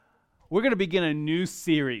we're going to begin a new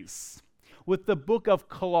series with the book of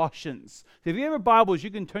Colossians. So if you have your Bibles,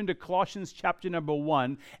 you can turn to Colossians chapter number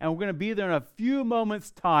 1, and we're going to be there in a few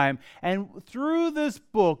moments' time. And through this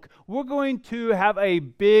book, we're going to have a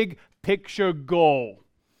big picture goal.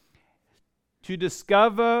 To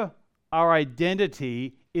discover our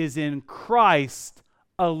identity is in Christ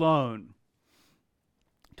alone.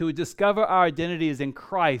 To discover our identity is in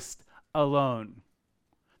Christ alone.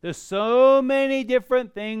 There's so many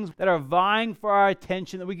different things that are vying for our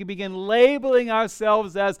attention that we can begin labeling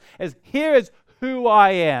ourselves as here's who I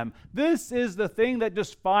am. This is the thing that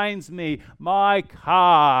defines me. My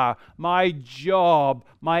car, my job,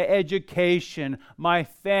 my education, my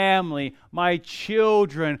family, my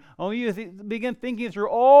children. You begin thinking through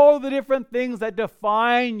all the different things that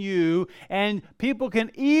define you, and people can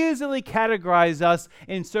easily categorize us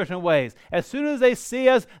in certain ways. As soon as they see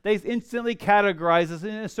us, they instantly categorize us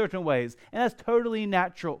in certain ways, and that's totally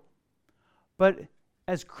natural. But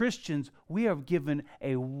as Christians, we are given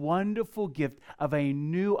a wonderful gift of a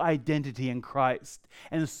new identity in Christ.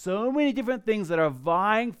 And so many different things that are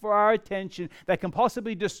vying for our attention that can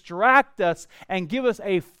possibly distract us and give us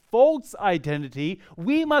a false identity.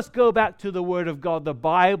 We must go back to the Word of God, the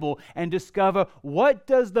Bible, and discover what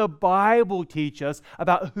does the Bible teach us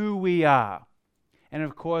about who we are. And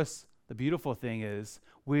of course, the beautiful thing is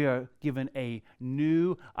we are given a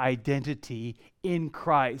new identity in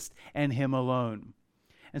Christ and Him alone.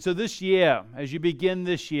 And so this year, as you begin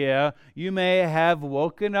this year, you may have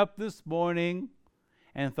woken up this morning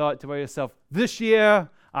and thought to yourself, this year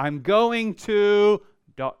I'm going to ...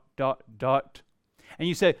 And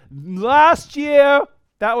you say, last year,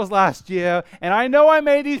 that was last year, and I know I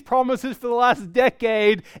made these promises for the last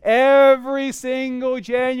decade. Every single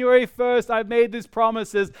January 1st, I've made these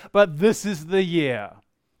promises, but this is the year.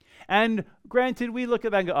 And granted, we look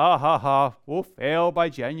at that and go, we'll fail by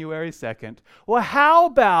January 2nd. Well, how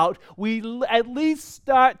about we at least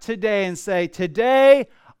start today and say, today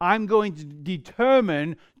I'm going to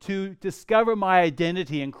determine to discover my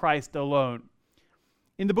identity in Christ alone.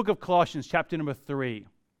 In the book of Colossians, chapter number 3,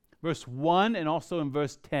 verse 1 and also in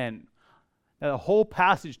verse 10. Now, the whole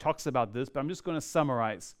passage talks about this, but I'm just going to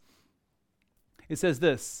summarize. It says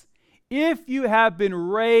this: if you have been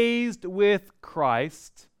raised with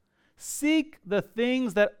Christ, seek the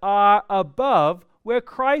things that are above where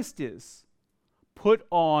Christ is. Put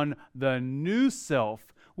on the new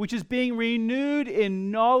self, which is being renewed in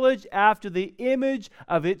knowledge after the image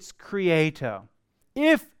of its Creator.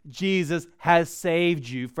 If Jesus has saved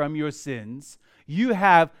you from your sins, you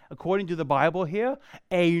have, according to the Bible here,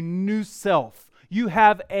 a new self. You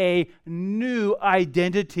have a new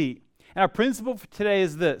identity. And our principle for today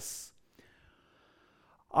is this: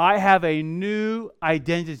 I have a new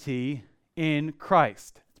identity in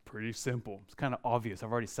Christ. It's pretty simple. It's kind of obvious.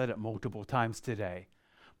 I've already said it multiple times today.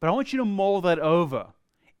 But I want you to mull that over.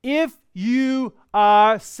 If you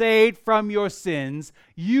are saved from your sins,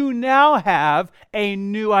 you now have a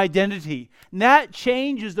new identity. And that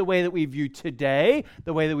changes the way that we view today,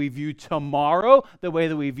 the way that we view tomorrow, the way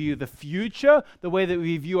that we view the future, the way that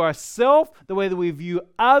we view ourselves, the way that we view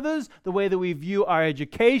others, the way that we view our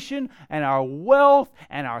education and our wealth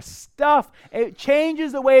and our stuff. It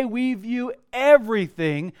changes the way we view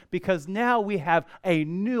everything because now we have a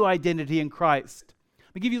new identity in Christ.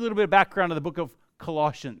 Let me give you a little bit of background on the book of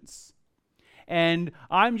Colossians. And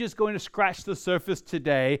I'm just going to scratch the surface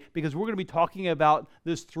today because we're going to be talking about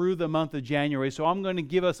this through the month of January. So I'm going to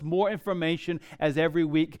give us more information as every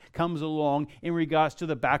week comes along in regards to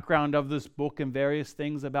the background of this book and various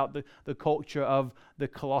things about the culture of the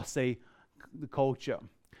Colossae, the culture.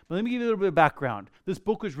 But let me give you a little bit of background. This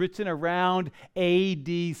book was written around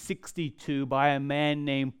AD 62 by a man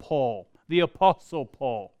named Paul, the Apostle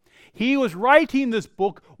Paul. He was writing this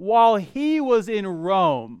book while he was in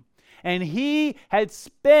Rome, and he had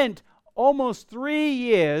spent almost 3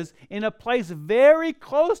 years in a place very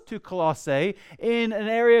close to Colossae in an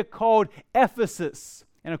area called Ephesus.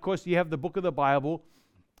 And of course, you have the book of the Bible,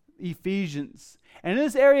 Ephesians. And in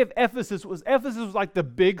this area of Ephesus was like the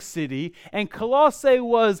big city, and Colossae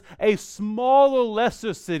was a smaller,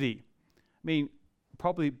 lesser city. I mean,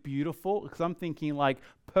 probably beautiful, because I'm thinking like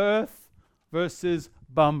Perth versus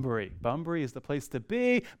Bunbury. Bunbury is the place to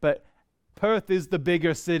be, but Perth is the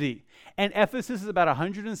bigger city. And Ephesus is about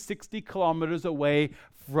 160 kilometers away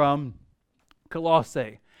from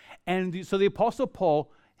Colossae. And so the Apostle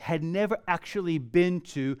Paul had never actually been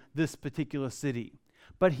to this particular city.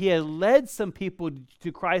 But he had led some people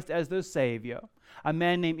to Christ as their Savior, a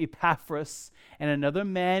man named Epaphras and another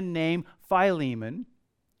man named Philemon.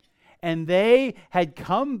 And they had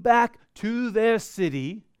come back to their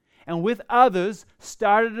city, and with others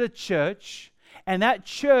started a church, and that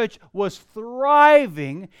church was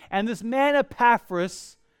thriving, and this man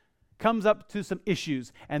Epaphras comes up to some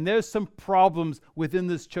issues, and there's some problems within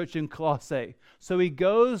this church in Colossae. So he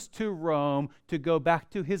goes to Rome to go back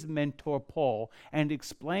to his mentor Paul and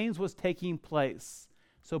explains what's taking place.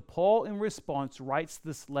 So Paul, in response, writes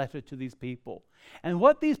this letter to these people. And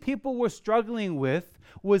what these people were struggling with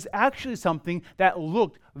was actually something that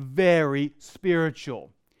looked very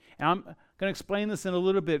spiritual. And I'm going to explain this in a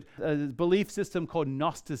little bit. A belief system called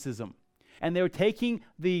Gnosticism. And they were taking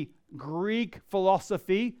the Greek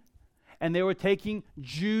philosophy, and they were taking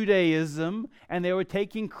Judaism, and they were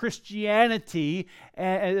taking Christianity,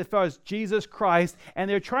 and as far as Jesus Christ, and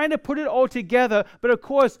they're trying to put it all together. But of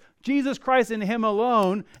course, Jesus Christ and Him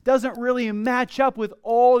alone doesn't really match up with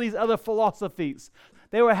all these other philosophies.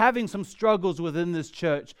 They were having some struggles within this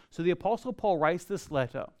church. So the Apostle Paul writes this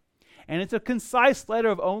letter. And it's a concise letter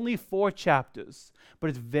of only 4 chapters,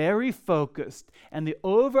 but it's very focused. And the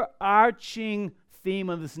overarching theme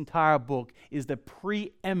of this entire book is the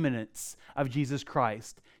preeminence of Jesus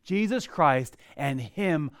Christ. Jesus Christ and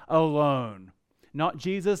Him alone. Not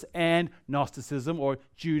Jesus and Gnosticism or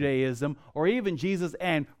Judaism or even Jesus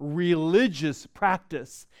and religious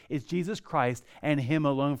practice. It's Jesus Christ and Him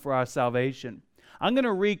alone for our salvation. I'm going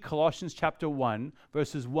to read Colossians chapter 1,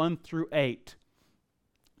 verses 1 through 8.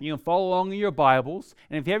 You can follow along in your Bibles.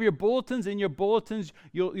 And if you have your bulletins,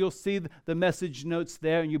 you'll see the message notes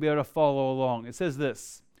there, and you'll be able to follow along. It says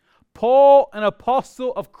this: Paul, an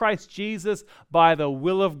apostle of Christ Jesus by the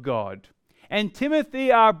will of God, and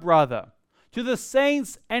Timothy, our brother, to the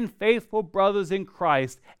saints and faithful brothers in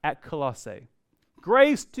Christ at Colossae.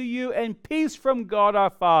 Grace to you and peace from God our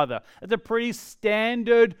Father. That's a pretty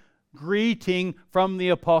standard greeting from the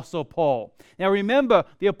Apostle Paul. Now remember,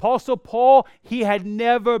 the Apostle Paul, he had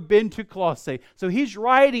never been to Colossae. So he's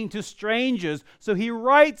writing to strangers. So he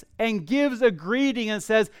writes and gives a greeting and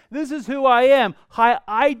says, this is who I am. Hi,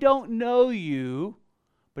 I don't know you.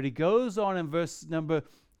 But he goes on in verse number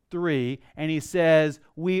 3, and he says,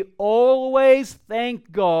 we always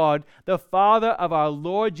thank God, the Father of our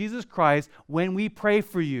Lord Jesus Christ, when we pray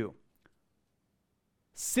for you.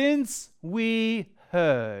 Since we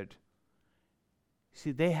heard.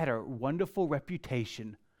 See, they had a wonderful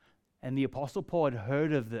reputation, and the Apostle Paul had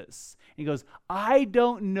heard of this. He goes, I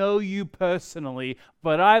don't know you personally,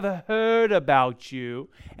 but I've heard about you.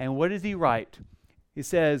 And what does he write? He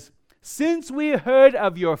says, since we heard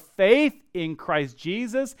of your faith in Christ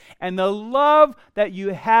Jesus and the love that you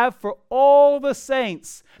have for all the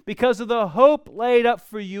saints because of the hope laid up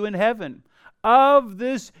for you in heaven. Of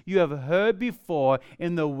this you have heard before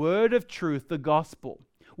in the word of truth, the gospel,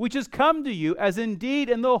 which has come to you, as indeed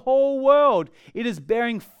in the whole world it is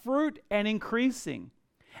bearing fruit and increasing,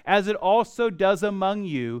 as it also does among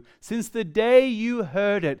you, since the day you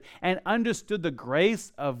heard it and understood the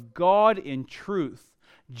grace of God in truth,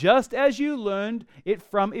 just as you learned it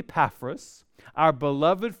from Epaphras, our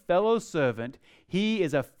beloved fellow servant. He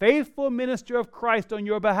is a faithful minister of Christ on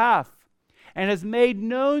your behalf, and has made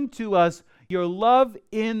known to us your love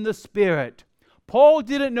in the Spirit. Paul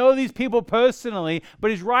didn't know these people personally,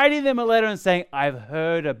 but he's writing them a letter and saying, I've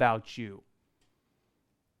heard about you.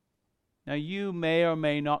 Now, you may or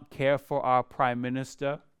may not care for our prime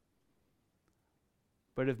minister,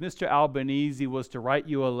 but if Mr. Albanese was to write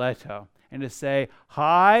you a letter and to say,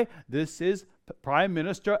 hi, this is Prime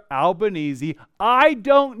Minister Albanese, I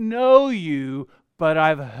don't know you, but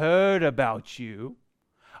I've heard about you.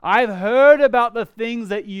 I've heard about the things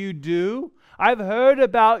that you do. I've heard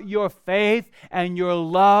about your faith and your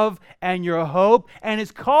love and your hope, and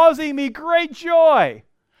it's causing me great joy.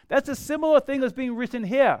 That's a similar thing that's being written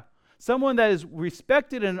here. Someone that is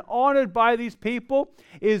respected and honored by these people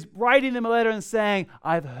is writing them a letter and saying,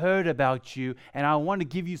 I've heard about you, and I want to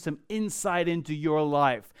give you some insight into your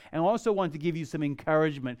life. And I also want to give you some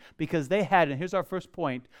encouragement, because they had, and here's our first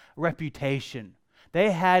point, reputation.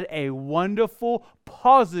 They had a wonderful,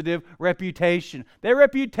 positive reputation. Their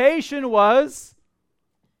reputation was,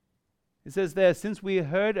 it says there, since we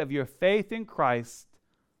heard of your faith in Christ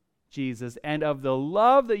Jesus and of the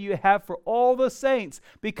love that you have for all the saints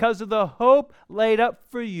because of the hope laid up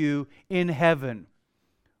for you in heaven.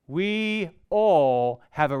 We all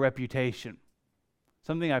have a reputation.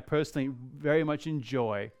 Something I personally very much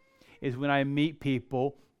enjoy is when I meet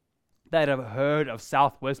people that have heard of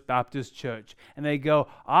Southwest Baptist Church, and they go,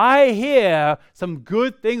 I hear some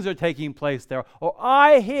good things are taking place there, or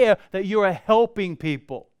I hear that you are helping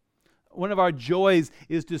people. One of our joys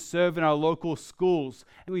is to serve in our local schools.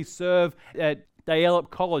 We serve at Dial-Up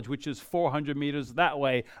College, which is 400 meters that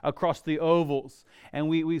way across the ovals. And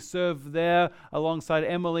we serve there alongside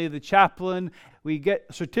Emily, the chaplain. We get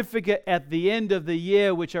a certificate at the end of the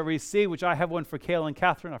year, which I received, which I have one for Kayla and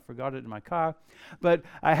Catherine. I forgot it in my car. But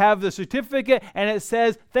I have the certificate, and it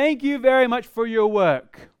says, "Thank you very much for your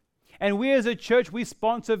work." And we as a church, we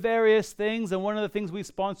sponsor various things. And one of the things we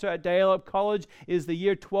sponsor at Dial-Up College is the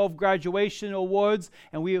Year 12 Graduation Awards.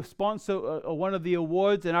 And we sponsor one of the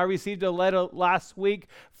awards. And I received a letter last week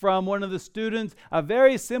from one of the students, a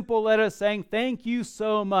very simple letter saying, "Thank you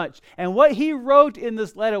so much." And what he wrote in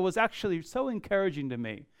this letter was actually so encouraging to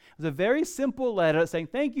me. It was a very simple letter saying,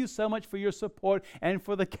 "Thank you so much for your support and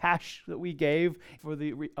for the cash that we gave for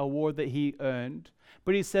the award that he earned."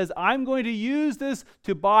 But he says, "I'm going to use this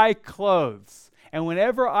to buy clothes. And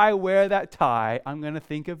whenever I wear that tie, I'm going to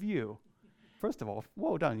think of you." First of all,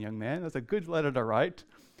 well done, young man. That's a good letter to write.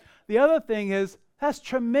 The other thing is, that's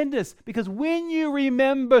tremendous, because when you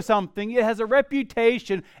remember something, it has a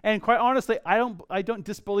reputation. And quite honestly, I don't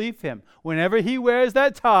disbelieve him. Whenever he wears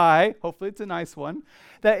that tie, hopefully it's a nice one,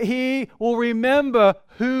 that he will remember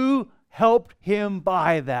who helped him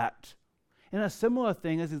buy that. And a similar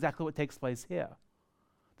thing is exactly what takes place here.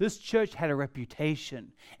 This church had a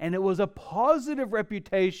reputation, and it was a positive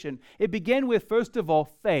reputation. It began with, first of all,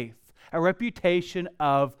 faith, a reputation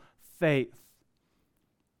of faith.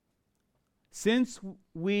 Since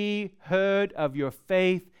we heard of your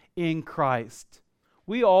faith in Christ,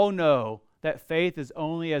 we all know that faith is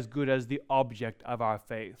only as good as the object of our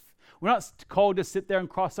faith. We're not called to sit there and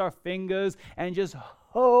cross our fingers and just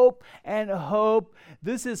hope and hope.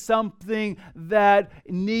 This is something that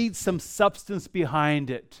needs some substance behind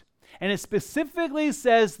it. And it specifically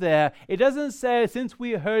says there, it doesn't say, "Since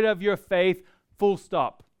we heard of your faith," full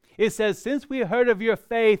stop. It says, "Since we heard of your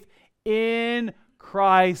faith in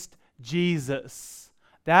Christ Jesus."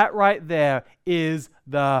 That right there is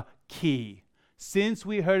the key. Since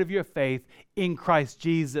we heard of your faith in Christ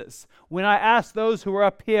Jesus. When I asked those who were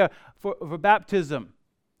up here for baptism,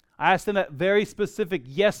 I asked them that very specific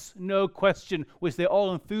yes-no question, which they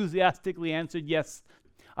all enthusiastically answered yes.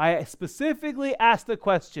 I specifically asked the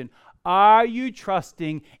question, are you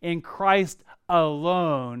trusting in Christ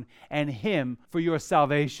alone and Him for your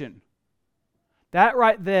salvation? That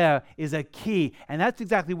right there is a key, and that's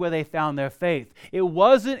exactly where they found their faith. It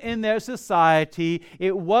wasn't in their society.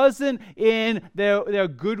 It wasn't in their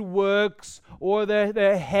good works or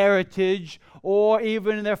their heritage or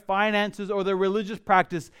even in their finances or their religious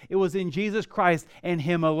practice. It was in Jesus Christ and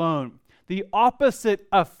Him alone. The opposite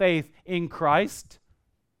of faith in Christ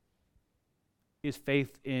is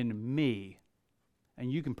faith in me,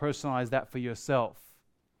 and you can personalize that for yourself.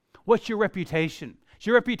 What's your reputation? Is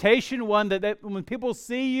your reputation one that when people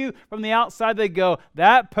see you from the outside, they go,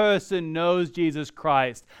 "That person knows Jesus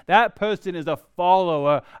Christ. That person is a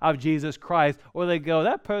follower of Jesus Christ." Or they go,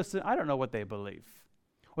 "That person, I don't know what they believe."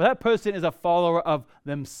 Or that person is a follower of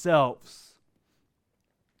themselves.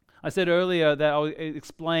 I said earlier that I'll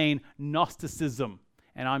explain Gnosticism,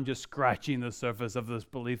 and I'm just scratching the surface of this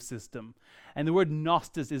belief system. And the word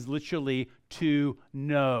Gnostis is literally to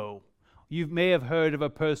know. You may have heard of a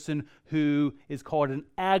person who is called an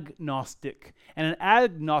agnostic. And an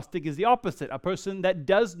agnostic is the opposite, a person that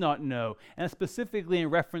does not know. And specifically in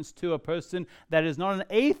reference to a person that is not an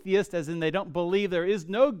atheist, as in they don't believe there is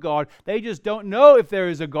no God. They just don't know if there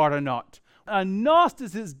is a God or not. A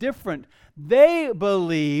Gnostic is different. They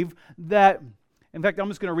believe that, in fact, I'm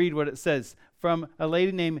just going to read what it says from a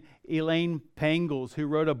lady named Elaine Pangels, who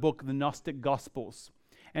wrote a book, The Gnostic Gospels.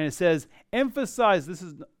 And it says, this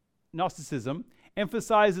is Gnosticism,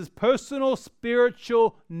 emphasizes personal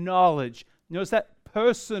spiritual knowledge. Notice that,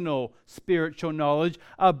 personal spiritual knowledge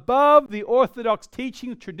above the orthodox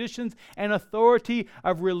teaching, traditions, and authority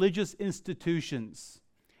of religious institutions.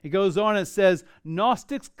 It goes on and says,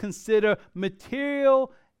 Gnostics consider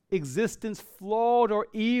material existence flawed or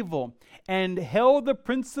evil and held the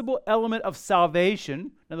principal element of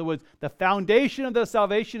salvation. In other words, the foundation of their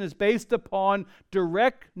salvation is based upon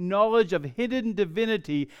direct knowledge of hidden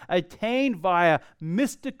divinity attained via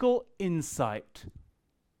mystical insight.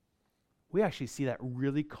 We actually see that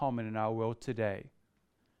really common in our world today.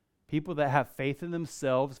 People that have faith in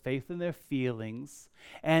themselves, faith in their feelings,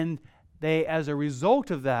 and they, as a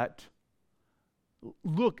result of that,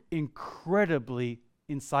 look incredibly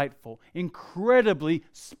insightful, incredibly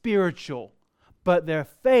spiritual, but their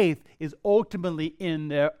faith is ultimately in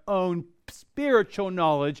their own spiritual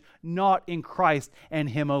knowledge, not in Christ and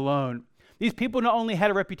Him alone. These people not only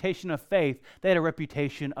had a reputation of faith, they had a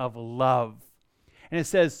reputation of love. And it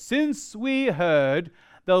says, since we heard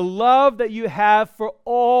the love that you have for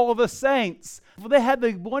all the saints. For they had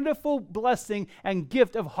the wonderful blessing and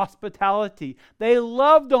gift of hospitality. They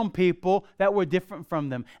loved on people that were different from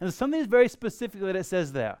them. And there's something very specific that it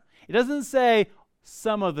says there. It doesn't say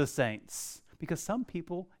some of the saints, because some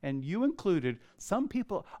people, and you included, some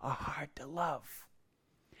people are hard to love.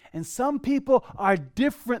 And some people are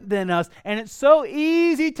different than us. And it's so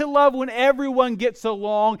easy to love when everyone gets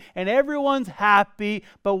along and everyone's happy.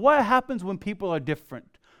 But what happens when people are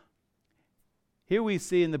different? Here we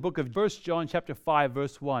see in the book of 1 John chapter 5,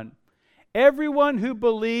 verse 1. Everyone who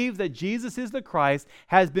believes that Jesus is the Christ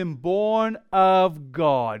has been born of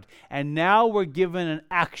God. And now we're given an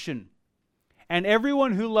action. And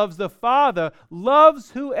everyone who loves the Father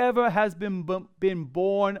loves whoever has been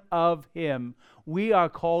born of him. We are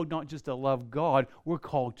called not just to love God, we're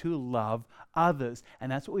called to love others.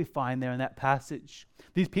 And that's what we find there in that passage.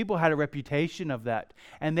 These people had a reputation of that.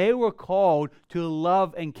 And they were called to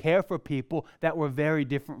love and care for people that were very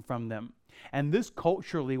different from them. And this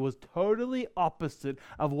culturally was totally opposite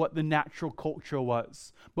of what the natural culture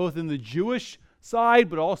was, both in the Jewish side,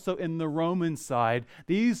 but also in the Roman side.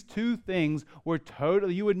 These two things were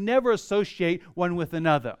totally, you would never associate one with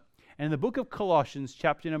another. And in the book of Colossians,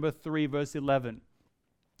 chapter number 3, verse 11,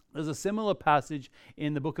 there's a similar passage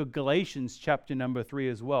in the book of Galatians, chapter number 3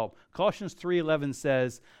 as well. Colossians 3:11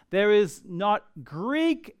 says, there is not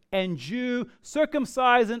Greek and Jew,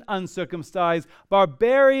 circumcised and uncircumcised,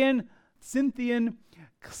 barbarian, Scythian,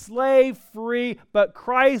 slave free, but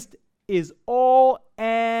Christ is all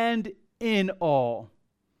and in all.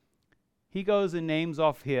 He goes and names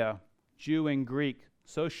off here Jew and Greek.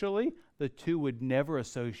 Socially, the two would never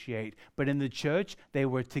associate, but in the church, they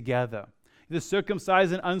were together. The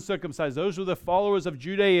circumcised and uncircumcised, those were the followers of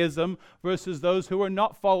Judaism versus those who were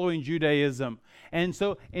not following Judaism. And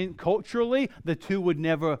so culturally, the two would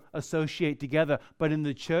never associate together, but in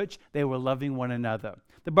the church, they were loving one another.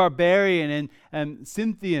 The barbarian and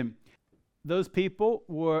Scythian, those people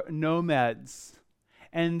were nomads.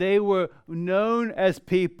 And they were known as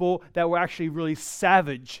people that were actually really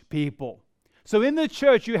savage people. So in the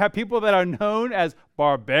church, you have people that are known as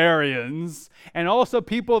barbarians and also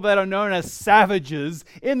people that are known as savages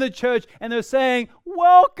in the church, and they're saying,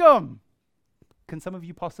 welcome. Can some of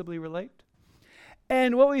you possibly relate?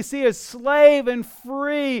 And what we see is slave and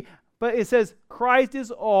free, but it says Christ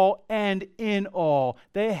is all and in all.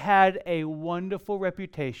 They had a wonderful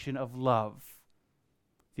reputation of love.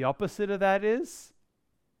 The opposite of that is,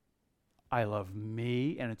 I love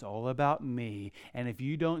me, and it's all about me. And if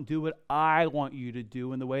you don't do what I want you to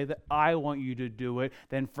do in the way that I want you to do it,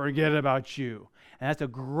 then forget about you. And that's a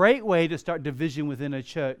great way to start division within a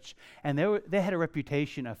church. And they had a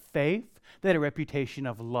reputation of faith. They had a reputation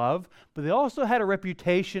of love. But they also had a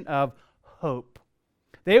reputation of hope.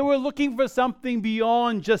 They were looking for something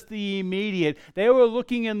beyond just the immediate. They were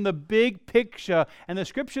looking in the big picture. And the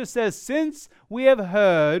scripture says, since we have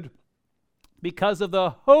heard, because of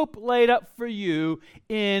the hope laid up for you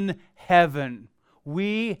in heaven,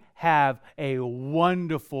 we have a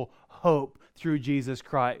wonderful hope through Jesus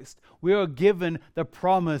Christ. We are given the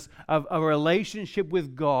promise of a relationship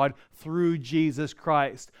with God through Jesus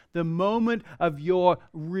Christ. The moment of your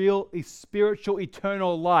real spiritual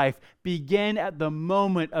eternal life began at the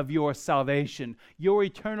moment of your salvation. Your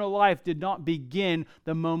eternal life did not begin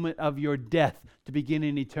the moment of your death to begin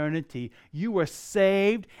in eternity. You were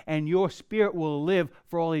saved, and your spirit will live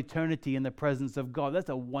for all eternity in the presence of God. That's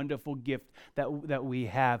a wonderful gift that we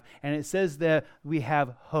have. And it says there we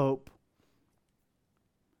have hope.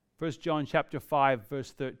 1 John chapter 5,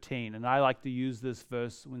 verse 13. And I like to use this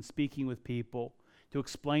verse when speaking with people to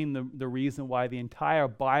explain the reason why the entire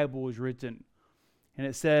Bible was written. And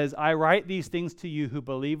it says, I write these things to you who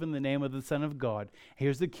believe in the name of the Son of God.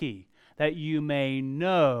 Here's the key, that you may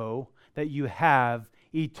know that you have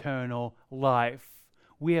eternal life.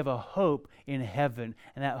 We have a hope in heaven,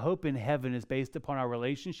 and that hope in heaven is based upon our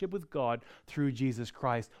relationship with God through Jesus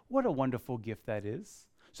Christ. What a wonderful gift that is.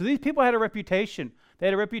 So these people had a reputation. They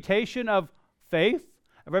had a reputation of faith,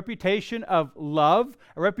 a reputation of love,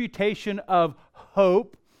 a reputation of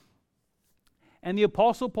hope. And the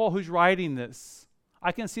Apostle Paul, who's writing this,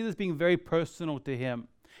 I can see this being very personal to him.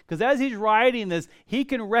 Because as he's writing this, he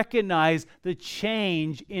can recognize the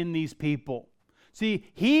change in these people. See,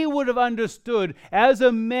 he would have understood as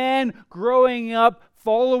a man growing up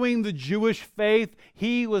following the Jewish faith,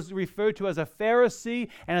 he was referred to as a Pharisee,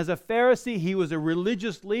 and as a Pharisee, he was a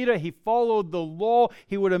religious leader. He followed the law.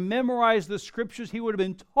 He would have memorized the scriptures. He would have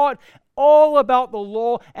been taught all about the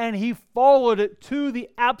law, and he followed it to the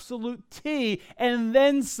absolute T, and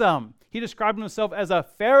then some. He described himself as a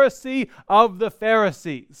Pharisee of the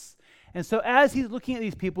Pharisees. And so as he's looking at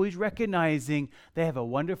these people, he's recognizing they have a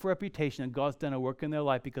wonderful reputation and God's done a work in their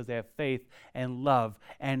life because they have faith and love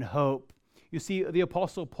and hope. You see, the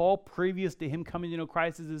Apostle Paul, previous to him coming to know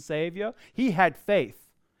Christ as his Savior, he had faith.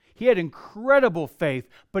 He had incredible faith,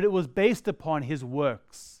 but it was based upon his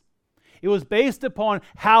works. It was based upon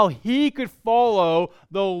how he could follow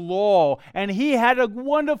the law. And he had a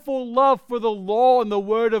wonderful love for the law and the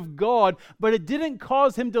Word of God, but it didn't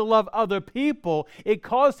cause him to love other people. It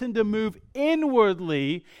caused him to move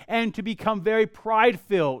inwardly and to become very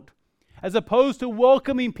pride-filled. As opposed to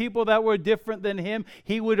welcoming people that were different than him,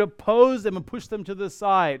 he would oppose them and push them to the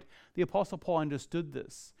side. The Apostle Paul understood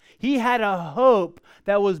this. He had a hope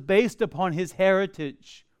that was based upon his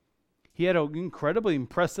heritage. He had an incredibly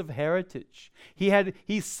impressive heritage.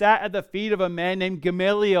 He sat at the feet of a man named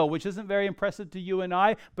Gamaliel, which isn't very impressive to you and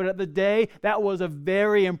I, but at the day, that was a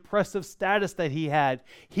very impressive status that he had.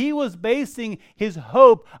 He was basing his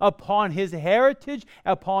hope upon his heritage,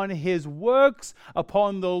 upon his works,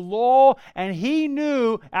 upon the law, and he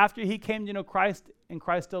knew after he came to know Christ and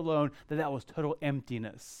Christ alone that that was total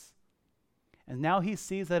emptiness. And now he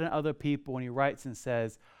sees that in other people when he writes and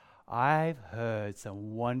says, I've heard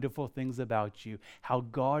some wonderful things about you, how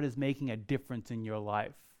God is making a difference in your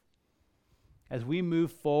life. As we move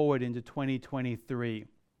forward into 2023,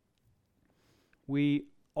 we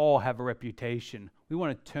all have a reputation. We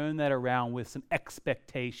want to turn that around with some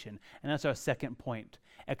expectation. And that's our second point,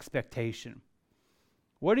 expectation.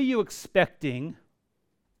 What are you expecting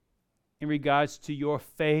in regards to your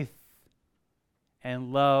faith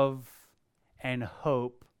and love and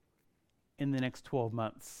hope in the next 12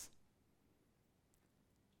 months?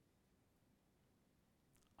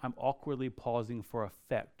 I'm awkwardly pausing for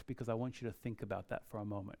effect because I want you to think about that for a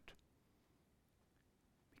moment.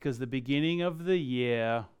 Because the beginning of the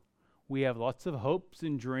year, we have lots of hopes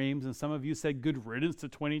and dreams, and some of you said good riddance to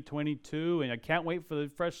 2022, and I can't wait for the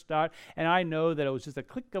fresh start. And I know that it was just a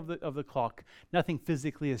click of the clock. Nothing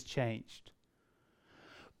physically has changed.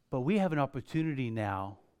 But we have an opportunity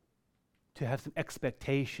now to have some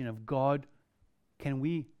expectation of God, can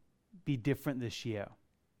we be different this year?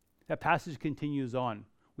 That passage continues on.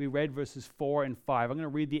 We read verses 4 and 5. I'm going to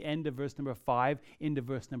read the end of verse number 5 into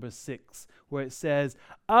verse number 6, where it says,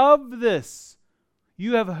 Of this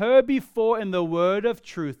you have heard before in the word of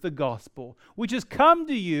truth, the gospel, which has come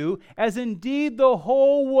to you, as indeed the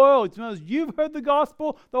whole world. So you've heard the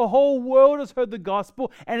gospel, the whole world has heard the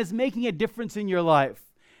gospel, and it's making a difference in your life.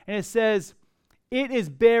 And it says, it is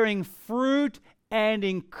bearing fruit and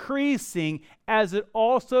increasing as it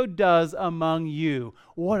also does among you.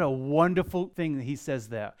 What a wonderful thing that he says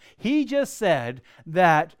there. He just said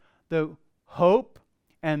that the hope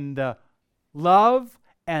and the love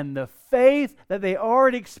and the faith that they are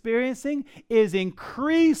already experiencing is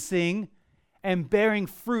increasing and bearing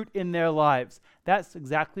fruit in their lives. That's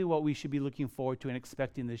exactly what we should be looking forward to and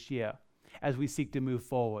expecting this year as we seek to move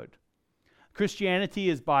forward. Christianity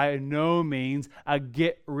is by no means a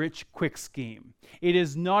get-rich-quick scheme. It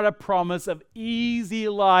is not a promise of easy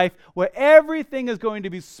life where everything is going to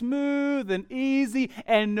be smooth and easy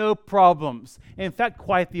and no problems. In fact,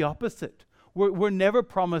 quite the opposite. We're never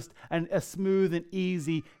promised a smooth and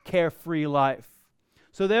easy, carefree life.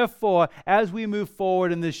 So therefore, as we move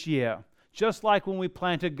forward in this year, just like when we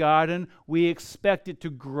plant a garden, we expect it to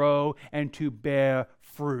grow and to bear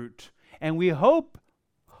fruit. And we hope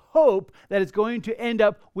that it's going to end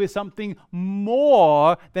up with something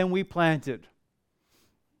more than we planted.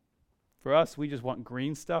 For us, we just want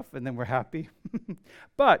green stuff and then we're happy.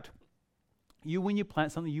 But when you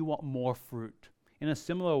plant something, you want more fruit. In a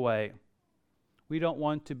similar way, we don't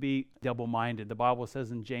want to be double-minded. The Bible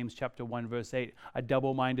says in James chapter 1, verse 8, a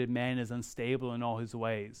double-minded man is unstable in all his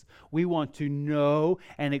ways. We want to know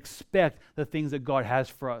and expect the things that God has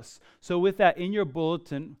for us. So with that, in your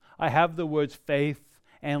bulletin, I have the words faith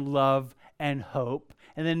and love and hope.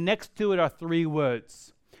 And then next to it are three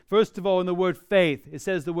words. First of all, in the word faith, it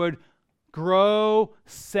says the word grow,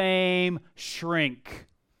 same, shrink.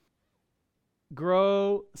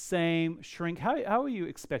 Grow, same, shrink. How are you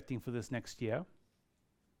expecting for this next year?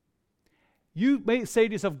 You may say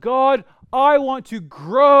to yourself, God, I want to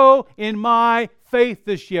grow in my faith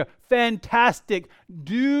this year. Fantastic.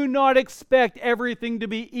 Do not expect everything to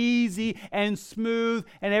be easy and smooth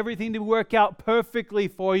and everything to work out perfectly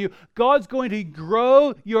for you. God's going to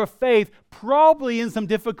grow your faith probably in some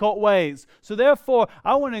difficult ways. So therefore,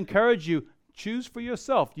 I want to encourage you, choose for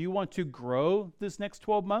yourself. Do you want to grow this next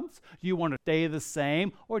 12 months? Do you want to stay the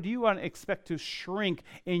same? Or do you want to expect to shrink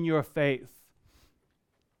in your faith?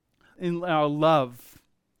 In our love,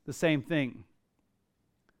 the same thing.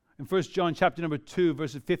 In 1 John chapter number 2,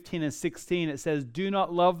 verses 15 and 16, it says, "Do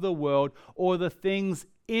not love the world or the things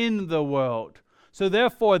in the world." So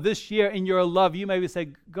therefore, this year in your love, you maybe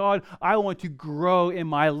say, "God, I want to grow in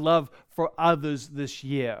my love for others this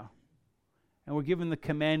year." And we're given the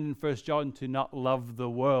command in 1 John to not love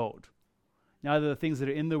the world, neither the things that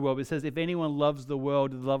are in the world. It says, if anyone loves the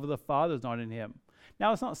world, the love of the Father is not in him.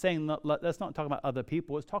 Now, it's not saying, that's not talking about other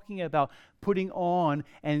people. It's talking about putting on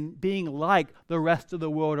and being like the rest of the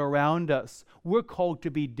world around us. We're called to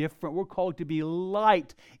be different. We're called to be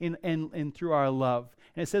light in through our love.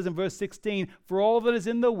 And it says in verse 16, "For all that is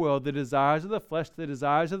in the world, the desires of the flesh, the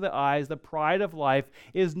desires of the eyes, the pride of life,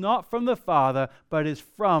 is not from the Father, but is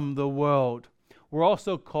from the world." We're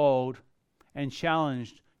also called and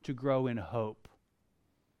challenged to grow in hope.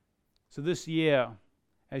 So this year,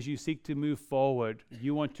 as you seek to move forward, do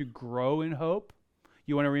you want to grow in hope?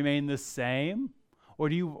 You want to remain the same? Or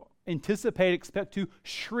do you expect to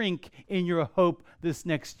shrink in your hope this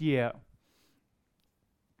next year?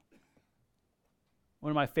 One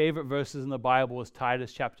of my favorite verses in the Bible is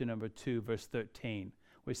Titus chapter number 2, verse 13,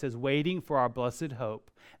 which says, "Waiting for our blessed hope,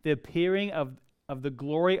 the appearing of the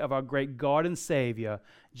glory of our great God and Savior,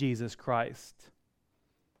 Jesus Christ."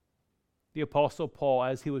 The Apostle Paul,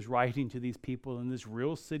 as he was writing to these people in this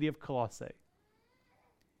real city of Colossae,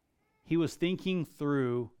 he was thinking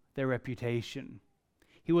through their reputation.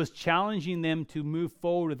 He was challenging them to move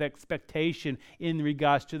forward with expectation in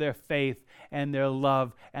regards to their faith and their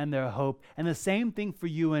love and their hope. And the same thing for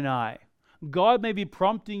you and I. God may be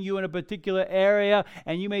prompting you in a particular area,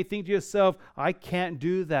 and you may think to yourself, "I can't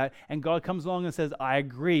do that." And God comes along and says, "I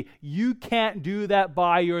agree. You can't do that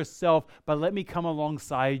by yourself, but let me come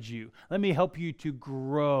alongside you. Let me help you to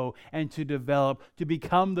grow and to develop, to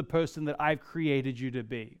become the person that I've created you to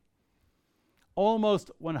be." Almost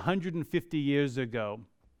 150 years ago,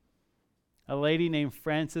 a lady named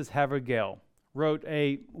Frances Havergal wrote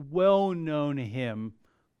a well-known hymn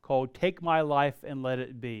called "Take My Life and Let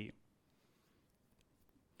It Be."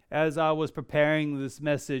 As I was preparing this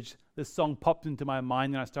message, this song popped into my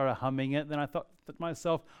mind and I started humming it. Then I thought to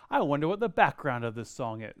myself, I wonder what the background of this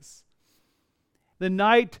song is. The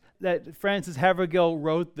night that Frances Havergal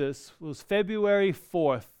wrote this was February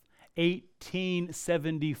 4th,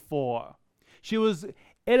 1874. She was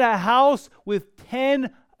in a house with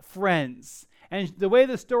 10 friends. And the way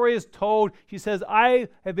the story is told, she says, "I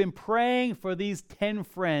have been praying for these 10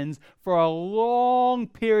 friends for a long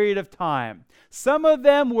period of time. Some of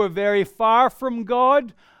them were very far from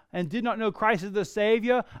God and did not know Christ as the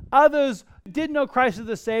Savior. Others did know Christ as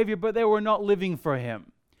the Savior, but they were not living for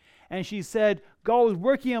Him." And she said, God was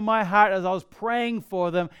working in my heart as I was praying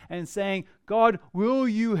for them and saying, "God, will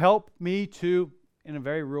you help me to," in a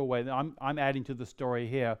very real way, I'm adding to the story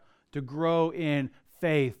here, "to grow in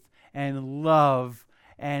faith and love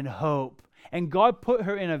and hope." And God put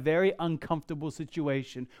her in a very uncomfortable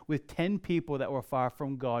situation with 10 people that were far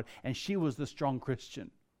from God, and she was the strong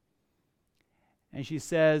Christian. And she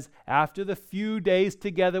says, after the few days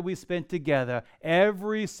together we spent together,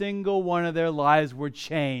 every single one of their lives were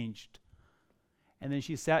changed. And then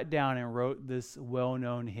she sat down and wrote this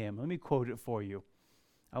well-known hymn. Let me quote it for you.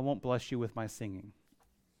 I won't bless you with my singing.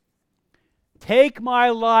 "Take my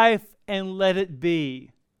life and let it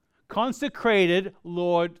be consecrated,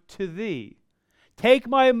 Lord, to Thee. Take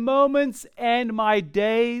my moments and my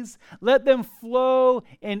days, let them flow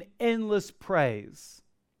in endless praise.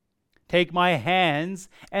 Take my hands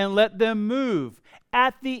and let them move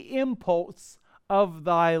at the impulse of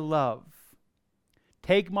Thy love.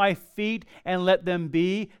 Take my feet and let them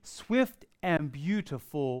be swift and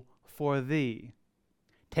beautiful for Thee.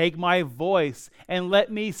 Take my voice and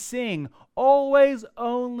let me sing, always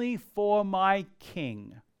only for my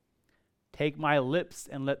King. Take my lips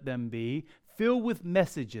and let them be filled with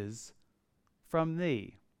messages from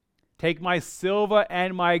Thee. Take my silver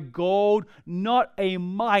and my gold, not a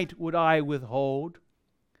mite would I withhold.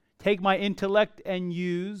 Take my intellect and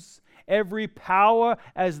use every power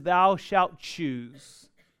as Thou shalt choose.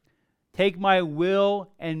 Take my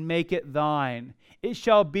will and make it Thine, it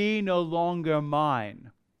shall be no longer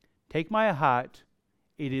mine. Take my heart,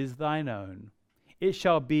 it is Thine own, it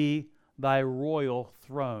shall be Thy royal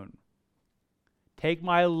throne. Take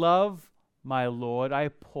my love, my Lord, I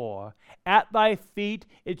pour at Thy feet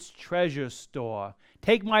its treasure store.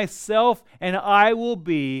 Take myself, and I will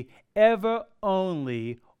be ever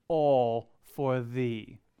only all for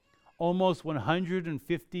Thee. Almost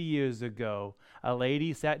 150 years ago, a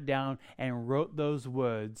lady sat down and wrote those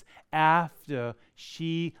words after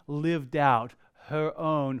she lived out her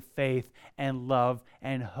own faith and love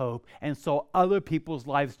and hope, and saw other people's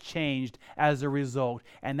lives changed as a result.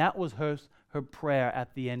 And that was her prayer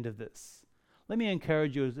at the end of this. Let me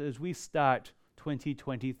encourage you as we start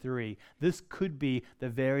 2023. This could be the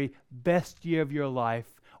very best year of your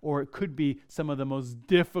life, or it could be some of the most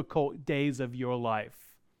difficult days of your life.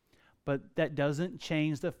 But that doesn't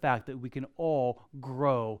change the fact that we can all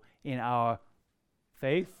grow in our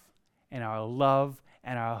faith and our love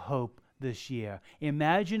and our hope this year.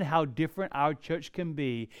 Imagine how different our church can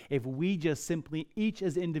be if we just simply, each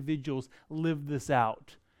as individuals, live this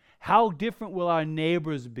out. How different will our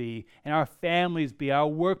neighbors be, and our families be, our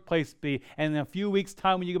workplace be, and in a few weeks'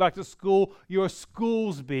 time when you go back to school, your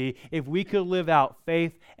schools be, if we could live out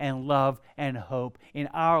faith and love and hope in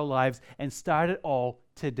our lives and start it all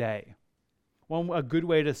today. A good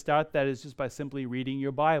way to start that is just by simply reading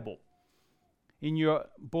your Bible. In your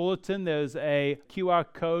bulletin, there's a QR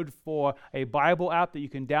code for a Bible app that you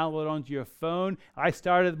can download onto your phone. I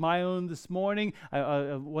started my own this morning,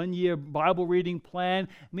 a one-year Bible reading plan.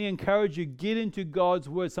 Let me encourage you, get into God's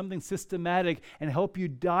Word, something systematic, and help you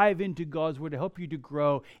dive into God's Word to help you to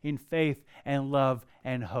grow in faith and love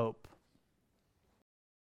and hope.